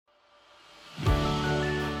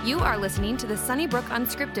You are listening to the Sunnybrook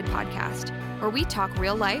Unscripted podcast, where we talk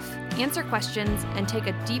real life, answer questions, and take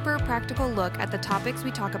a deeper practical look at the topics we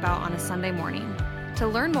talk about on a Sunday morning. To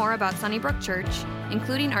learn more about Sunnybrook Church,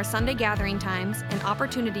 including our Sunday gathering times and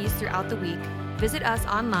opportunities throughout the week, visit us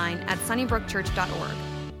online at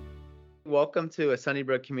sunnybrookchurch.org. Welcome to a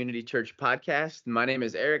Sunnybrook Community Church podcast. My name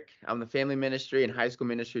is Eric. I'm the Family Ministry and High School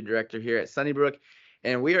Ministry Director here at Sunnybrook,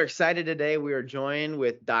 and we are excited today. We are joined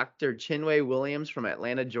with Dr. Chinwe Williams from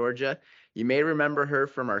Atlanta, Georgia. You may remember her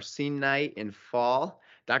from our scene night in fall.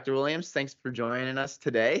 Dr. Williams, thanks for joining us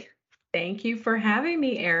today. Thank you for having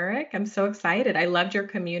me, Eric. I'm so excited. I loved your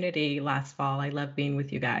community last fall. I love being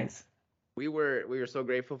with you guys. We were so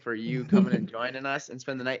grateful for you coming and joining us and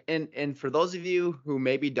spend the night. And for those of you who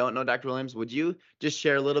maybe don't know Dr. Williams, would you just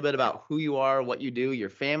share a little bit about who you are, what you do, your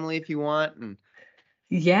family, if you want?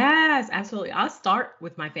 Yes, absolutely. I'll start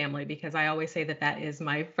with my family because I always say that is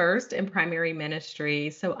my first and primary ministry.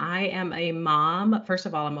 So I am a mom. First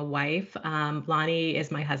of all, I'm a wife. Lonnie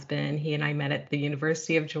is my husband. He and I met at the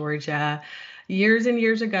University of Georgia years and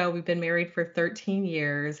years ago. We've been married for 13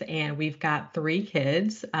 years and we've got 3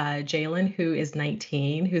 kids. Jalen, who is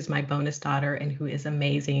 19, who's my bonus daughter and who is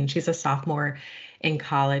amazing. She's a sophomore in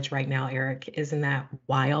college right now, Eric. Isn't that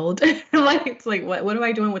wild? It's like, what am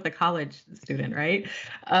I doing with a college student, right?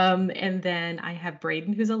 And then I have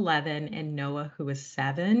Braden, who's 11, and Noah, who is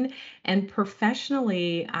 7. And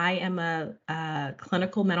professionally, I am a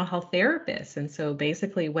clinical mental health therapist. And so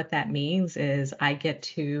basically what that means is I get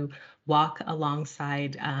to walk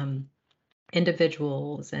alongside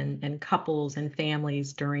individuals and couples and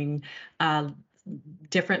families during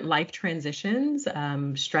different life transitions,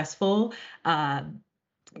 stressful,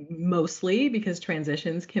 mostly because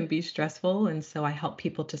transitions can be stressful. And so I help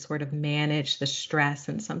people to sort of manage the stress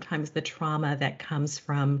and sometimes the trauma that comes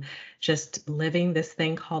from just living this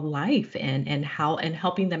thing called life and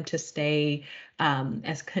helping them to stay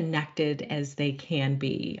as connected as they can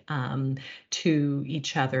be to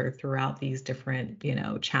each other throughout these different,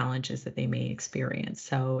 challenges that they may experience.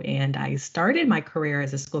 So, and I started my career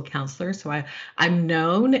as a school counselor. So I'm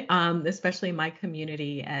known, especially in my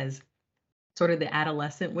community, as sort of the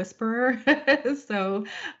adolescent whisperer.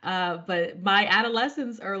 But my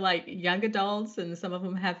adolescents are like young adults and some of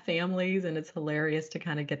them have families, and it's hilarious to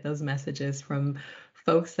kind of get those messages from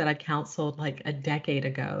folks that I counseled like a decade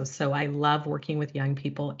ago. So I love working with young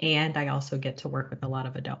people, and I also get to work with a lot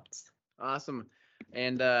of adults. Awesome.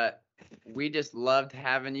 And we just loved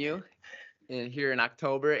having you here in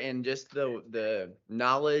October, and just the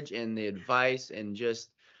knowledge and the advice and just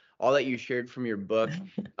all that you shared from your book.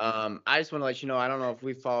 I just want to let you know, I don't know if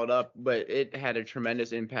we followed up, but it had a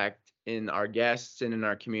tremendous impact in our guests and in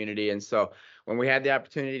our community. And so when we had the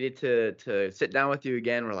opportunity to sit down with you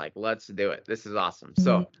again, we're like, let's do it. This is awesome.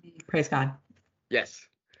 So praise God. Yes.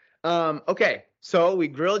 Okay. So we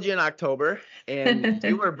grilled you in October, and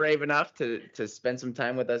you were brave enough to spend some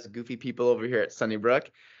time with us goofy people over here at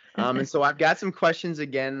Sunnybrook. And so I've got some questions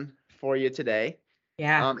again for you today.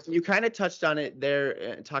 Yeah. You kind of touched on it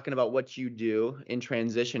there, talking about what you do in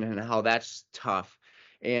transition and how that's tough.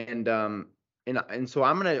 And so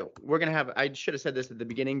we're gonna have, I should have said this at the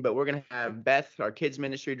beginning, but we're gonna have Beth, our kids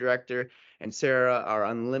ministry director, and Sarah, our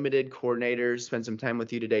unlimited coordinators, spend some time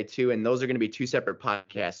with you today too. And those are gonna be 2 separate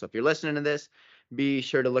podcasts. So if you're listening to this, be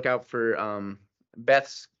sure to look out for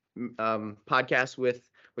Beth's podcast with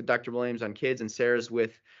Dr. Williams on kids, and Sarah's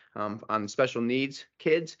with on special needs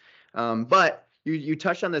kids. But you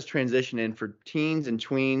touched on this transition, and for teens and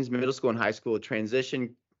tweens, middle school and high school,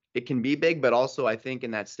 transition, it can be big, but also I think in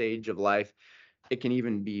that stage of life, it can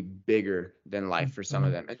even be bigger than life for some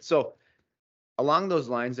of them. And so along those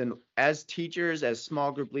lines, and as teachers, as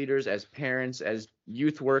small group leaders, as parents, as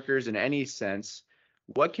youth workers in any sense,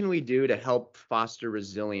 what can we do to help foster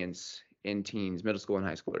resilience in teens, middle school and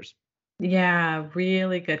high schoolers? Yeah,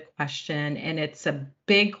 really good question. And it's a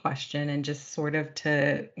big question. And just sort of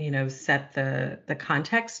to, set the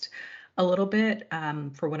context a little bit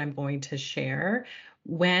for what I'm going to share.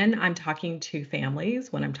 When I'm talking to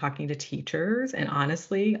families, when I'm talking to teachers, and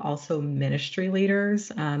honestly, also ministry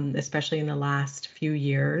leaders, especially in the last few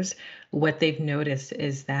years, what they've noticed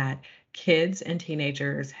is that kids and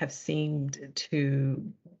teenagers have seemed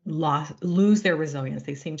to lose their resilience.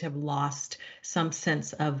 They seem to have lost some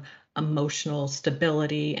sense of emotional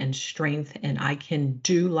stability and strength, and I can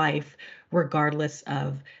do life regardless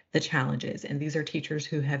of the challenges. And these are teachers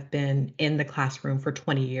who have been in the classroom for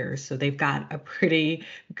 20 years. So they've got a pretty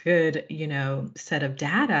good, set of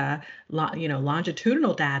data,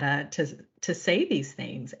 longitudinal data to say these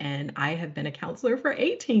things. And I have been a counselor for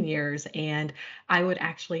 18 years, and I would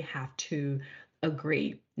actually have to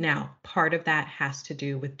Agree. Now, part of that has to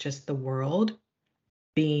do with just the world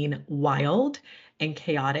being wild and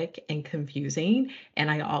chaotic and confusing.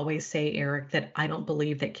 And I always say, Eric, that I don't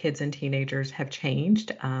believe that kids and teenagers have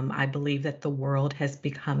changed. I believe that the world has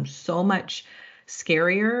become so much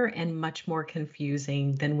scarier and much more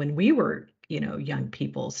confusing than when we were, young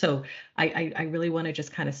people. So I really want to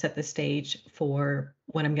just kind of set the stage for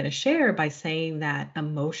what I'm going to share by saying that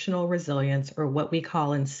emotional resilience, or what we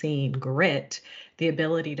call in scene grit, the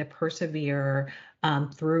ability to persevere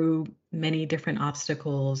through many different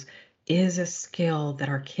obstacles, is a skill that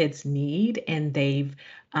our kids need, and they've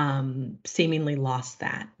seemingly lost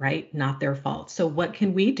that, right? Not their fault. So what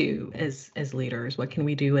can we do as leaders? What can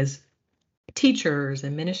we do as teachers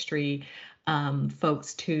and ministry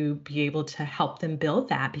folks to be able to help them build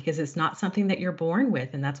that? Because it's not something that you're born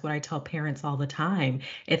with, and that's what I tell parents all the time.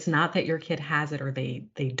 It's not that your kid has it or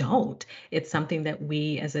they don't. It's something that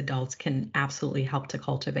we as adults can absolutely help to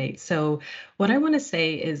cultivate. So what I want to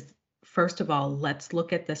say is, first of all, let's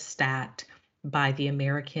look at the stat by the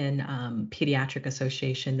American Pediatric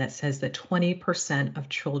Association that says that 20% of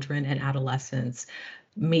children and adolescents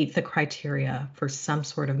meet the criteria for some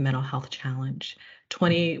sort of mental health challenge.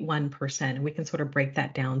 21%, and we can sort of break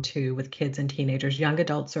that down too with kids and teenagers. Young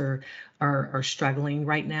adults are struggling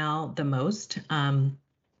right now the most.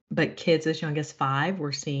 But kids as young as 5,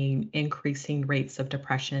 we're seeing increasing rates of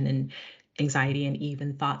depression and anxiety and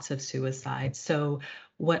even thoughts of suicide. So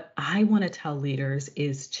what I want to tell leaders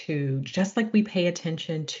is to, just like we pay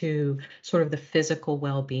attention to sort of the physical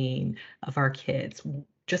well-being of our kids,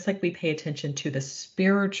 just like we pay attention to the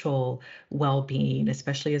spiritual well-being,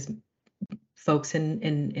 especially as folks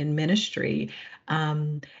in ministry,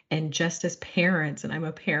 and just as parents, and I'm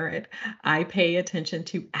a parent, I pay attention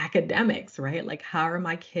to academics, right? Like, how are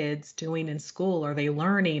my kids doing in school? Are they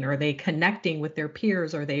learning? Are they connecting with their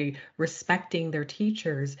peers? Are they respecting their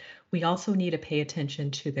teachers? We also need to pay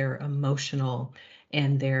attention to their emotional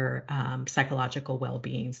and their psychological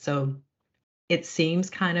well-being. So it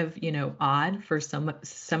seems kind of, odd for some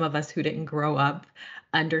of us who didn't grow up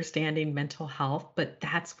understanding mental health, but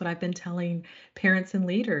that's what I've been telling parents and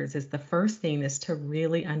leaders. Is the first thing is to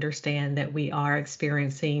really understand that we are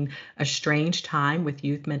experiencing a strange time with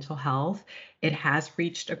youth mental health. It has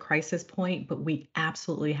reached a crisis point, but we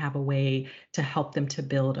absolutely have a way to help them to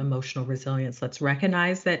build emotional resilience. Let's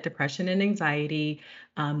recognize that depression and anxiety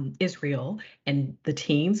is real. And the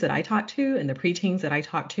teens that I talk to and the preteens that I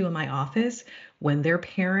talk to in my office, when their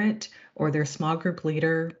parent or their small group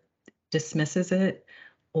leader dismisses it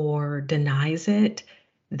or denies it,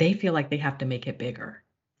 they feel like they have to make it bigger.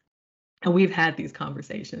 And we've had these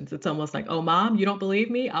conversations. It's almost like, oh, mom, you don't believe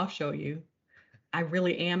me? I'll show you. I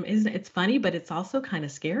really am. Isn't it's funny, but it's also kind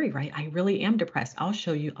of scary, right? I really am depressed. I'll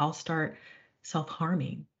show you. I'll start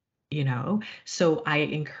self-harming, So I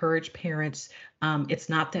encourage parents. It's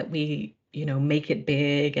not that we, make it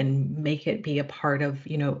big and make it be a part of,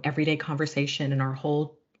 everyday conversation and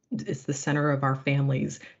it's the center of our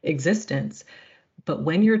family's existence. But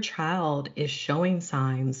when your child is showing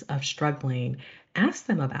signs of struggling, ask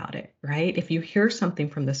them about it, right? If you hear something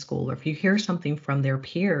from the school, or if you hear something from their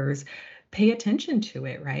peers, pay attention to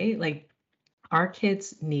it, right? Like, our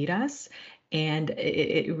kids need us, and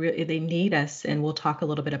they need us. And we'll talk a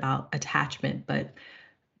little bit about attachment, but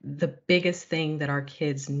the biggest thing that our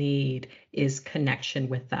kids need is connection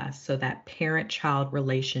with us. So that parent-child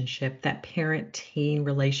relationship, that parent-teen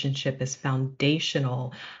relationship is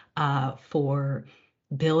foundational for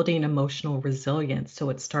building emotional resilience. So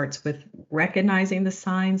it starts with recognizing the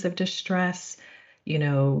signs of distress,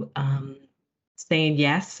 saying,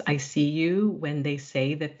 yes, I see you when they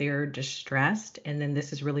say that they're distressed. And then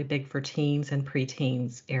this is really big for teens and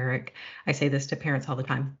preteens, Eric. I say this to parents all the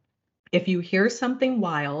time. If you hear something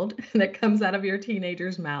wild that comes out of your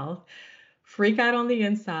teenager's mouth, freak out on the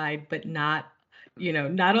inside, but not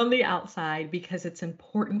on the outside, because it's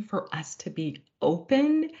important for us to be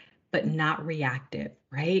open, but not reactive,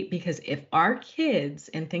 right? Because if our kids,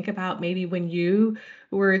 and think about maybe when you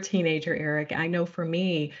were a teenager, Eric, I know for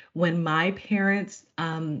me, when my parents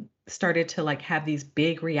started to have these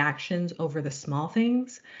big reactions over the small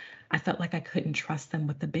things, I felt like I couldn't trust them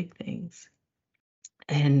with the big things.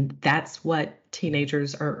 And that's what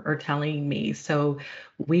teenagers are telling me. So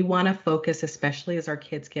we want to focus, especially as our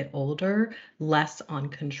kids get older, less on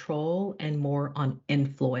control and more on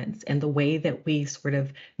influence. And the way that we sort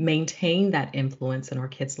of maintain that influence in our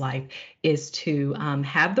kids' life is to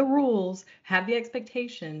have the rules, have the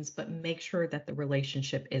expectations, but make sure that the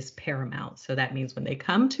relationship is paramount. So that means when they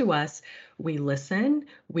come to us, we listen,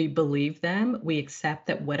 we believe them, we accept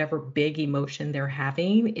that whatever big emotion they're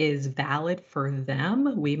having is valid for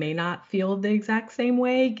them. We may not feel the exact same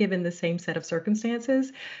way, given the same set of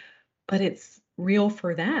circumstances, but it's real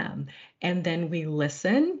for them. And then we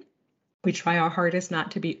listen. We try our hardest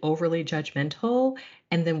not to be overly judgmental,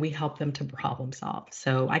 and then we help them to problem solve.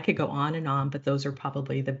 So I could go on and on, but those are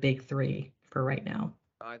probably the big three for right now.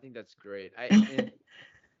 I think that's great.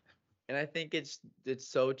 And I think it's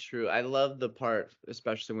so true. I love the part,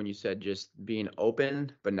 especially when you said just being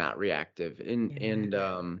open but not reactive. And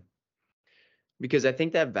because I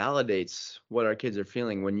think that validates what our kids are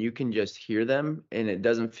feeling when you can just hear them and it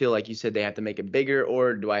doesn't feel like you said they have to make it bigger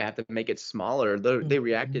or do I have to make it smaller? They Mhm.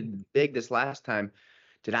 reacted big this last time.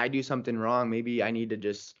 Did I do something wrong? Maybe I need to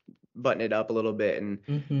just button it up a little bit. And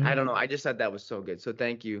I Mhm. don't know. I just thought that was so good. So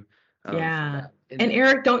thank you for Yeah. that. And And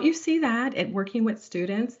Eric, don't you see that at working with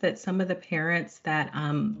students that some of the parents that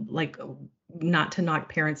not to knock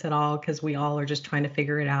parents at all because we all are just trying to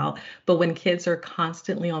figure it out, but when kids are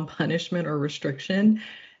constantly on punishment or restriction,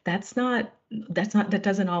 that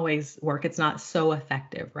doesn't always work. It's not so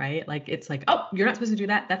effective, right? Like it's like, oh, you're not supposed to do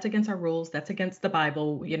that. That's against our rules. That's against the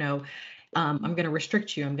Bible, I'm going to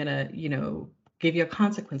restrict you. I'm going to, give you a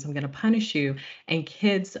consequence. I'm going to punish you. And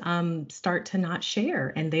kids start to not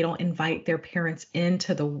share and they don't invite their parents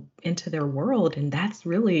into their world. And that's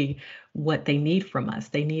really what they need from us.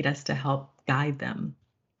 They need us to help guide them.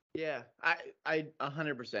 yeah, I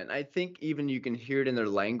 100%. I think even you can hear it in their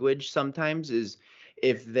language sometimes is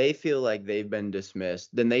if they feel like they've been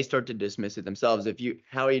dismissed, then they start to dismiss it themselves.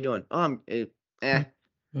 How are you doing? Oh, it's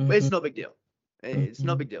Mm-hmm. no big deal. It's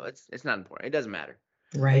no Mm-hmm. big deal. It's not important. It doesn't matter.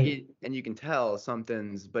 Right. And you can tell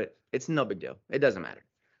something's, but it's no big deal. It doesn't matter.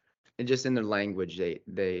 And just in their language,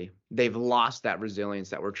 they've lost that resilience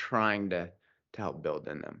that we're trying to help build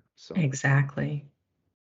in them. So, Exactly.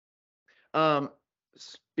 um,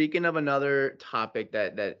 speaking of another topic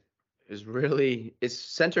that is really it's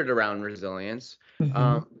centered around resilience.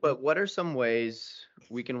 Mm-hmm. But what are some ways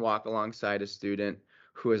we can walk alongside a student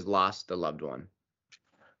who has lost a loved one?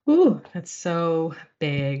 Ooh, that's so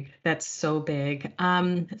big. That's so big.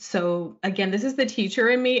 So again, this is the teacher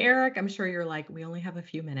in me, Eric. I'm sure you're like, we only have a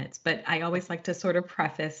few minutes, but I always like to sort of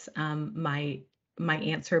preface my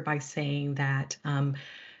answer by saying that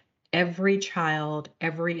every child,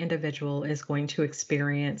 every individual is going to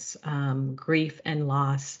experience grief and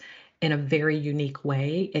loss in a very unique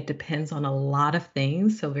way. It depends on a lot of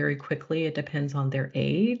things. So, very quickly, it depends on their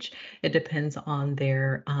age, it depends on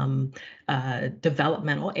their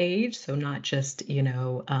developmental age. So, not just,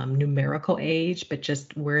 numerical age, but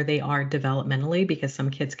just where they are developmentally, because some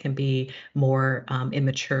kids can be more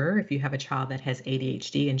immature. If you have a child that has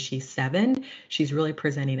ADHD and she's 7, she's really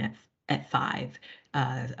presenting at 5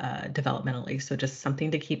 developmentally. So just something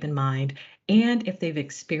to keep in mind. And if they've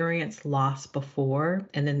experienced loss before,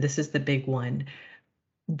 and then this is the big one,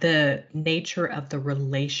 the nature of the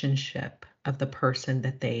relationship of the person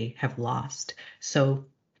that they have lost. So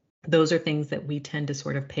those are things that we tend to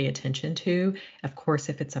sort of pay attention to. Of course,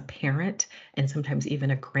 if it's a parent and sometimes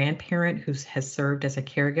even a grandparent who has served as a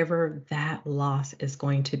caregiver, that loss is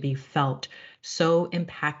going to be felt so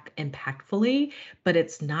impactfully, but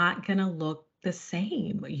it's not going to look the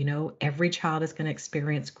same. Every child is going to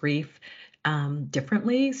experience grief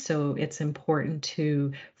differently. So it's important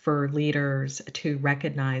for leaders to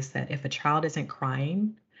recognize that if a child isn't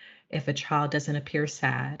crying, if a child doesn't appear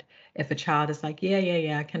sad, if a child is like, yeah, yeah,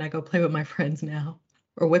 yeah, can I go play with my friends now?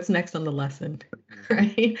 Or what's next on the lesson,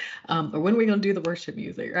 right? Or when are we going to do the worship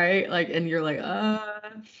music, right? Like, and you're like,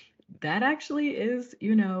 that actually is,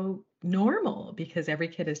 normal because every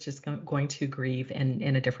kid is just going to grieve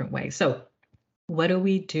in a different way. So what do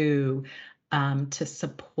we do to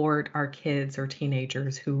support our kids or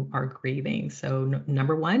teenagers who are grieving? So,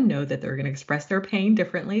 number one, know that they're going to express their pain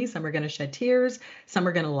differently. Some are going to shed tears, some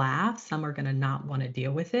are going to laugh, some are going to not want to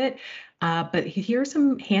deal with it. But here's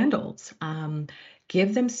some handles.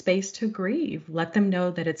 Give them space to grieve. Let them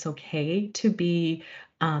know that it's okay to be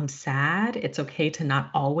sad. It's okay to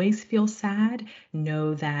not always feel sad.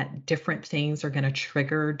 Know that different things are going to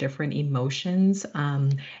trigger different emotions.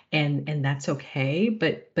 And that's okay.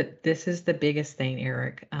 But this is the biggest thing,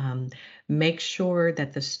 Eric. Make sure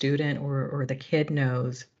that the student or the kid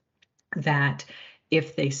knows that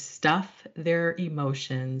if they stuff their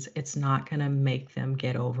emotions, it's not going to make them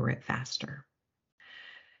get over it faster.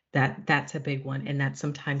 That's a big one, and that's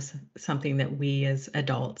sometimes something that we as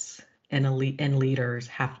adults and leaders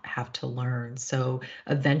have to learn. So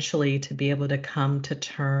eventually, to be able to come to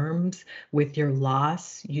terms with your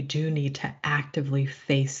loss, you do need to actively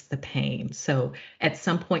face the pain. So at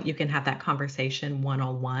some point, you can have that conversation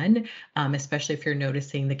one-on-one, especially if you're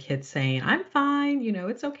noticing the kids saying, "I'm fine,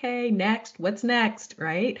 it's okay. Next, what's next?"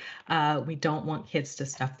 Right? We don't want kids to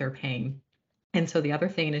stuff their pain. And so the other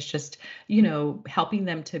thing is just, helping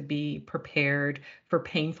them to be prepared for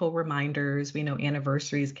painful reminders. We know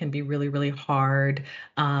anniversaries can be really, really hard.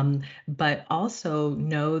 But also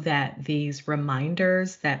know that these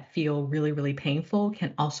reminders that feel really, really painful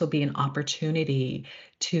can also be an opportunity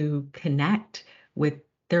to connect with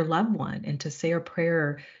their loved one and to say a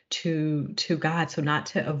prayer to God. So not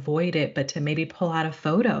to avoid it, but to maybe pull out a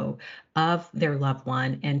photo of their loved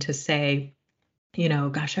one and to say,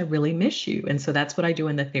 gosh, I really miss you. And so that's what I do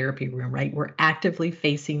in the therapy room, right? We're actively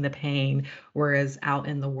facing the pain, whereas out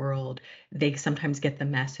in the world, they sometimes get the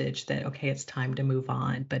message that, okay, it's time to move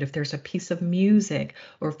on. But if there's a piece of music,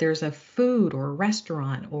 or if there's a food or a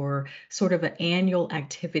restaurant, or sort of an annual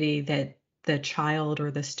activity that the child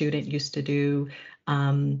or the student used to do,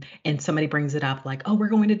 and somebody brings it up like, oh, we're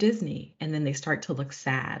going to Disney. And then they start to look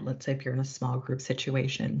sad. Let's say if you're in a small group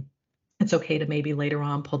situation, it's okay to maybe later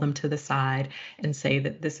on pull them to the side and say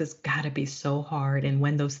that this has got to be so hard. And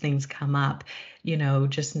when those things come up,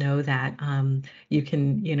 just know that you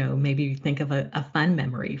can, maybe think of a fun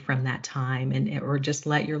memory from that time, or just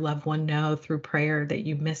let your loved one know through prayer that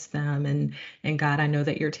you miss them, and God, I know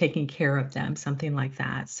that you're taking care of them, something like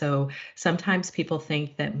that. So sometimes people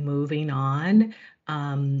think that moving on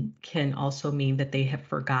can also mean that they have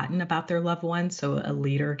forgotten about their loved one. So a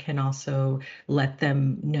leader can also let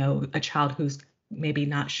them know, a child who's maybe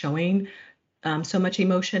not showing so much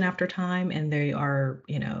emotion after time, and they are,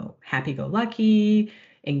 happy-go-lucky,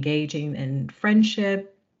 engaging in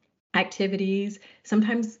friendship activities.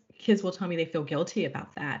 Sometimes kids will tell me they feel guilty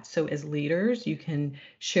about that. So as leaders, you can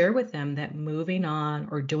share with them that moving on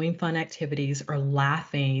or doing fun activities or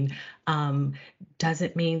laughing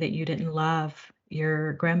doesn't mean that you didn't love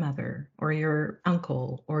your grandmother or your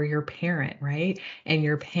uncle or your parent, right? And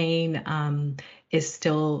your pain is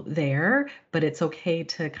still there, but it's okay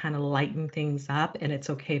to kind of lighten things up, and it's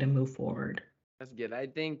okay to move forward. That's good. I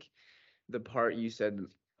think the part you said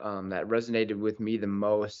that resonated with me the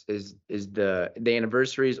most is the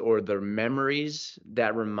anniversaries or the memories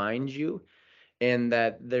that remind you, and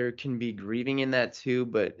that there can be grieving in that too,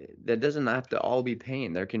 but that doesn't have to all be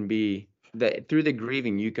pain. There can be that through the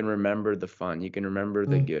grieving, you can remember the fun, you can remember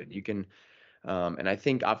the Mm. good, you can, and I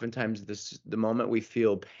think oftentimes the moment we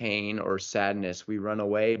feel pain or sadness, we run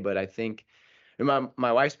away. But I think, and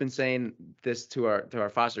my wife's been saying this to our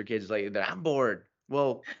foster kids lately, that I'm bored.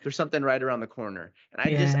 Well, there's something right around the corner. And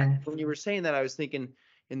Yeah. when you were saying that, I was thinking,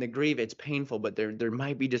 in the grief, it's painful, but there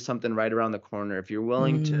might be just something right around the corner. If you're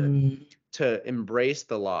willing Mm. to embrace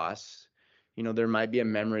the loss, there might be a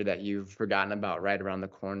memory that you've forgotten about right around the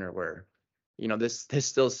corner where, this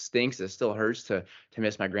still stinks. It still hurts to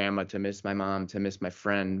miss my grandma, to miss my mom, to miss my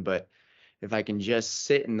friend. But if I can just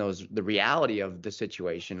sit in the reality of the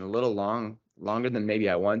situation a little longer than maybe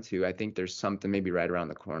I want to, I think there's something maybe right around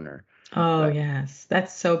the corner. Oh, But yes.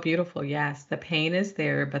 That's so beautiful. Yes, the pain is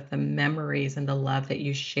there, but the memories and the love that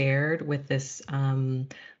you shared with this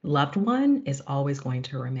loved one is always going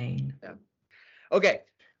to remain. yeah. Okay,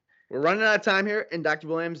 we're running out of time here, and Dr.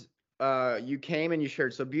 Williams, you came and you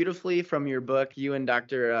shared so beautifully from your book. You and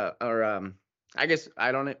Dr. I guess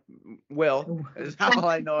I don't Will is how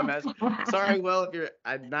I know him as. Sorry, Will, if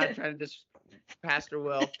I'm not trying to just Pastor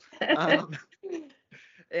Will. Um,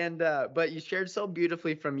 and but you shared so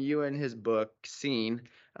beautifully from you and his book, Seen.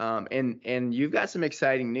 And you've got some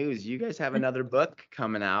exciting news. You guys have another book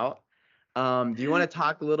coming out. Do you want to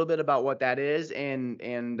talk a little bit about what that is, and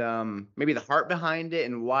maybe the heart behind it,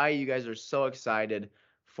 and why you guys are so excited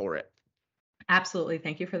for it? Absolutely.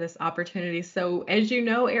 Thank you for this opportunity. So, as you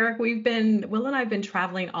know, Eric, Will and I have been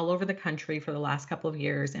traveling all over the country for the last couple of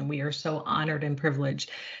years, and we are so honored and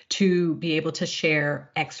privileged to be able to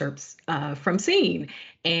share excerpts from Scene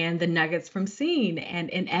and the nuggets from Scene. And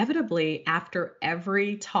inevitably, after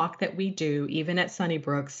every talk that we do, even at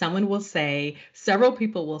Sunnybrook, several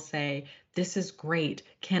people will say, this is great.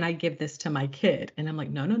 Can I give this to my kid? And I'm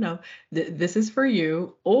like, no, no, no. This is for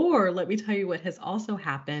you. Or let me tell you what has also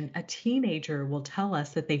happened. A teenager will tell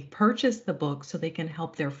us that they've purchased the book so they can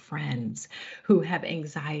help their friends who have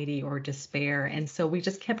anxiety or despair. And so we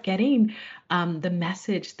just kept getting the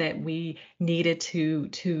message that we needed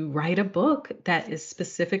to write a book that is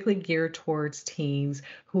specifically geared towards teens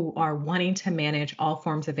who are wanting to manage all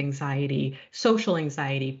forms of anxiety, social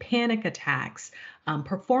anxiety, panic attacks,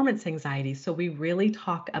 performance anxiety. So we really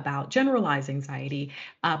talk about generalized anxiety,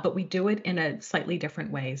 but we do it in a slightly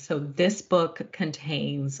different way. So this book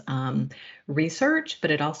contains research,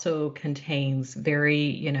 but it also contains very,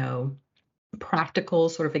 practical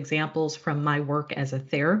sort of examples from my work as a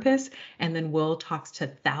therapist. And then Will talks to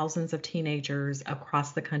thousands of teenagers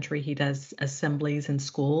across the country. He does assemblies in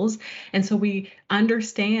schools. And so we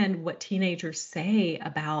understand what teenagers say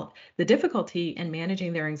about the difficulty in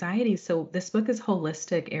managing their anxiety. So this book is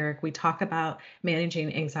holistic, Eric. We talk about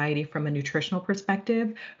managing anxiety from a nutritional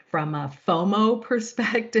perspective, from a FOMO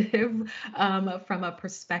perspective, from a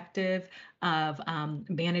perspective of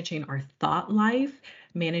managing our thought life,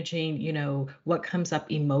 managing, what comes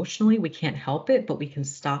up emotionally. We can't help it, but we can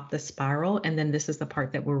stop the spiral. And then this is the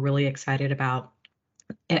part that we're really excited about.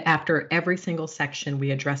 After every single section,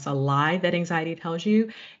 we address a lie that anxiety tells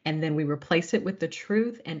you, and then we replace it with the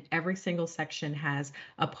truth. And every single section has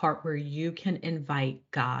a part where you can invite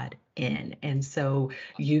God in. And so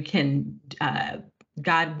you can,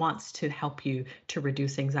 God wants to help you to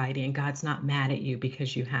reduce anxiety, and God's not mad at you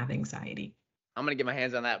because you have anxiety. I'm going to get my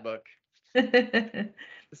hands on that book.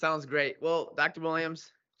 Sounds great. Well, Dr.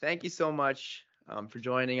 Williams, thank you so much for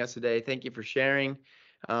joining us today. Thank you for sharing.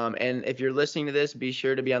 And if you're listening to this, be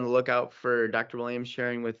sure to be on the lookout for Dr. Williams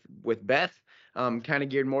sharing with Beth, kind of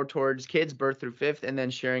geared more towards kids, birth through fifth, and then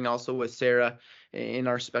sharing also with Sarah in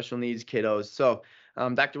our special needs kiddos. So,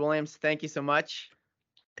 Dr. Williams, thank you so much.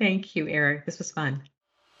 Thank you, Eric. This was fun.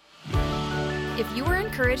 If you were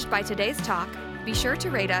encouraged by today's talk, be sure to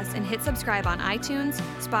rate us and hit subscribe on iTunes,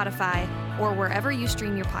 Spotify, or wherever you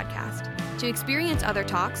stream your podcast. To experience other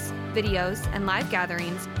talks, videos, and live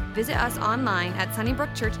gatherings, visit us online at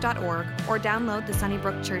sunnybrookchurch.org or download the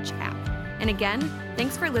Sunnybrook Church app. And again,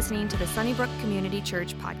 thanks for listening to the Sunnybrook Community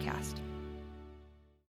Church podcast.